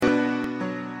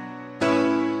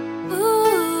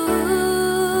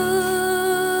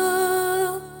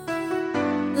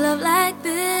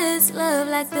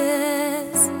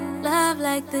this, love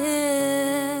like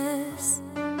this.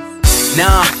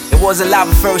 Nah, it wasn't love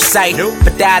at first sight,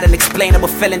 but that unexplainable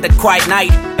feeling that quiet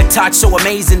night. A touch so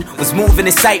amazing was moving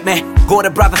inside me. Got a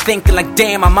brother thinking like,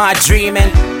 damn, am I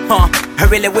dreaming? I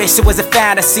really wish it was a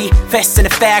fantasy. Facing the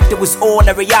fact it was all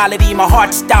a reality. My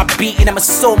heart stopped beating and my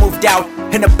soul moved out.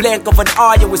 In a blink of an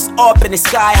eye, it was up in the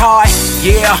sky high.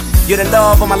 Yeah, you're the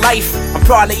love of my life. I'm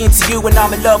probably into you and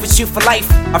I'm in love with you for life.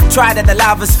 I've tried other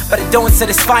lovers, but it don't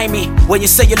satisfy me. When you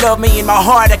say you love me in my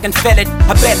heart, I can feel it.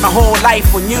 I bet my whole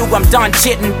life on you, I'm done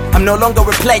chitting. I'm no longer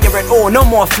a player at all, no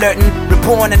more flirting.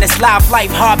 Reborn in this life,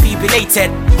 heartbeat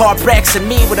belated. Heartbreaks and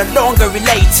me were no longer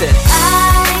related.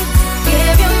 I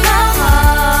give you my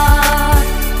heart,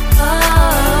 oh,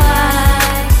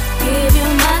 I give you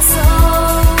my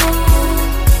soul.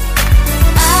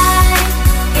 I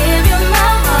give you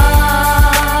my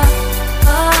heart,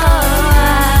 oh,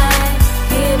 I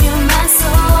give you my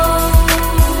soul.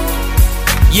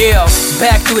 Yeah,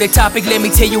 back to the topic, let me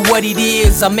tell you what it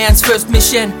is. A man's first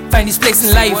mission, find his place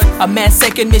in life. A man's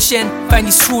second mission, find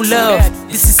his true love.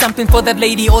 This is something for that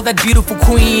lady or that beautiful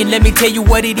queen. Let me tell you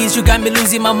what it is, you got me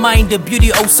losing my mind. The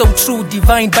beauty oh so true,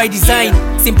 divine by design.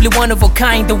 Simply one of a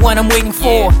kind, the one I'm waiting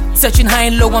for. Searching high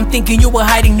and low, I'm thinking you were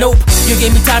hiding, nope. You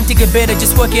gave me time to get better,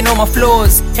 just working on my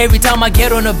flaws. Every time I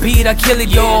get on a beat, I kill it,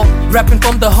 y'all. Rapping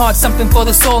from the heart, something for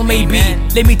the soul, maybe.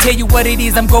 Let me tell you what it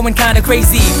is, I'm going kinda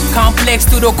crazy. Complex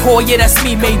to the core, yeah, that's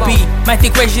me, maybe. Math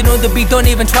equation on the beat, don't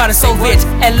even try to solve it.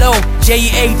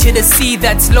 L-O-J-A to the C,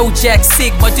 that's Lojac,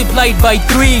 sick, multiplied by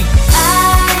 3.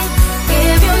 I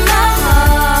give you my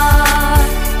heart,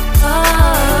 oh,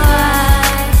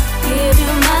 I give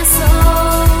you my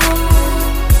soul.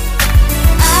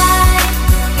 I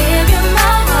give you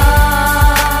my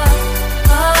heart,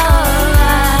 oh,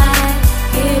 I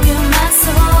give you my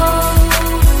soul.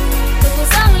 It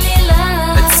was only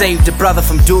love That saved a brother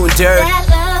from doing dirt, that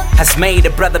love has made a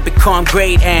brother become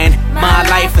great, and my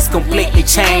life has completely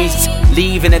changed.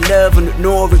 Leaving a love with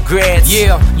no regrets.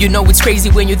 Yeah, you know it's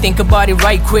crazy when you think about it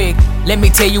right quick. Let me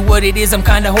tell you what it is, I'm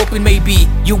kinda hoping maybe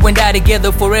you and I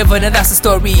together forever, now that's the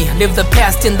story. Live the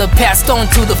past in the past, on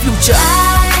to the future.